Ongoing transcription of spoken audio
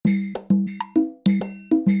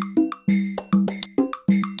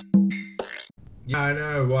Yeah, I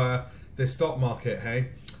know. The stock market, hey.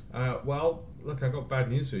 Well, look, I got bad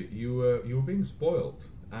news for you. You were being spoiled.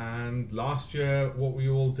 And last year, what were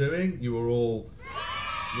you all doing? You were all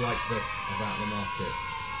like this about the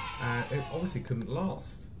market. It obviously couldn't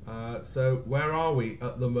last. So where are we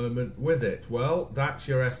at the moment with it? Well, that's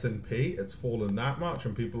your S&P. It's fallen that much,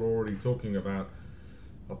 and people are already talking about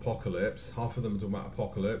apocalypse. Half of them are talking about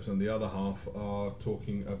apocalypse, and the other half are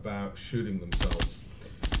talking about shooting themselves.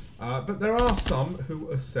 But there are some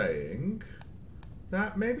who are saying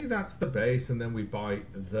that maybe that's the base and then we buy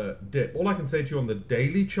the dip. All I can say to you on the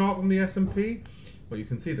daily chart on the S&P, well, you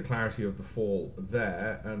can see the clarity of the fall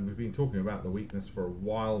there, and we've been talking about the weakness for a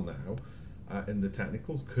while now in the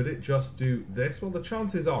technicals. Could it just do this? Well, the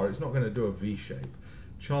chances are it's not going to do a V shape.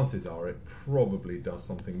 Chances are it probably does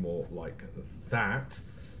something more like that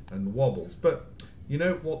and wobbles. But you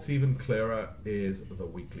know what's even clearer is the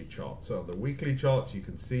weekly chart. So on the weekly charts, you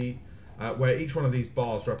can see where each one of these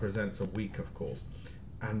bars represents a week, of course.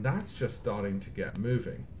 And that's just starting to get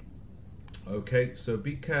moving. Okay, so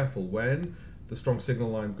be careful when the strong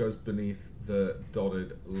signal line goes beneath the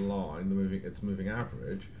dotted line, it's moving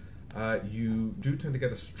average. You do tend to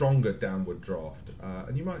get a stronger downward draft.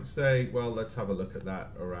 And you might say, well, let's have a look at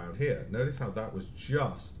that around here. Notice how that was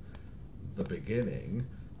just the beginning.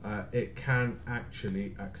 It can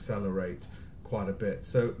actually accelerate quite a bit.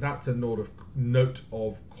 So that's a note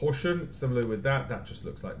of caution. Similar with that just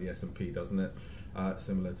looks like the S&P, doesn't it?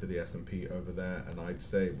 Similar to the S&P over there. And I'd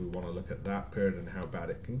say we want to look at that period and how bad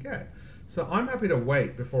it can get. So I'm happy to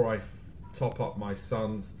wait before I top up my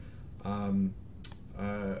son's, my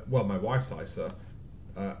wife's ISA.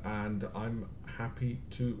 And I'm happy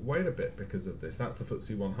to wait a bit because of this. That's the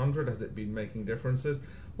FTSE 100. Has it been making differences?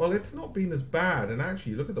 Well, it's not been as bad. And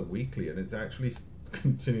actually, you look at the weekly and it's actually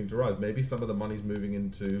continuing to rise. Maybe some of the money's moving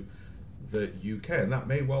into the UK, and that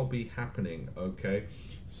may well be happening. Okay,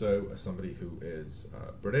 so as somebody who is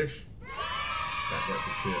British, that gets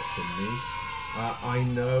a cheer from me. I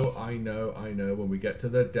know. When we get to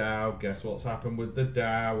the Dow, guess what's happened with the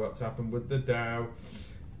Dow? What's happened with the Dow?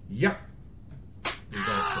 Yep, we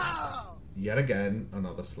got a slap. Yet again,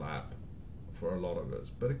 another slap for a lot of us.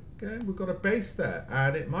 But again, we've got a base there,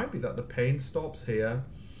 and it might be that the pain stops here,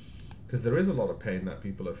 because there is a lot of pain that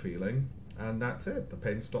people are feeling, and that's it. The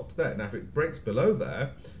pain stops there. Now, if it breaks below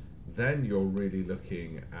there, then you're really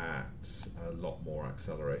looking at a lot more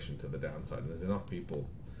acceleration to the downside. And there's enough people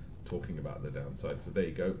talking about the downside. So there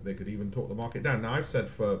you go. They could even talk the market down. Now, I've said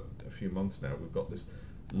for a few months now, we've got this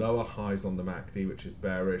lower highs on the MACD, which is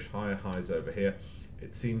bearish, higher highs over here.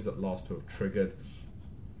 It seems at last to have triggered.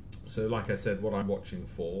 So like I said, what I'm watching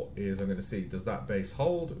for is I'm going to see, does that base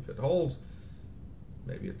hold? If it holds,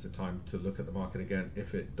 maybe it's a time to look at the market again.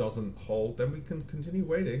 If it doesn't hold, then we can continue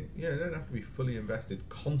waiting. You don't have to be fully invested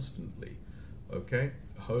constantly. Okay,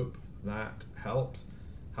 hope that helps.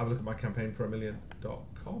 Have a look at my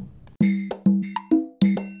campaignfor1million.com.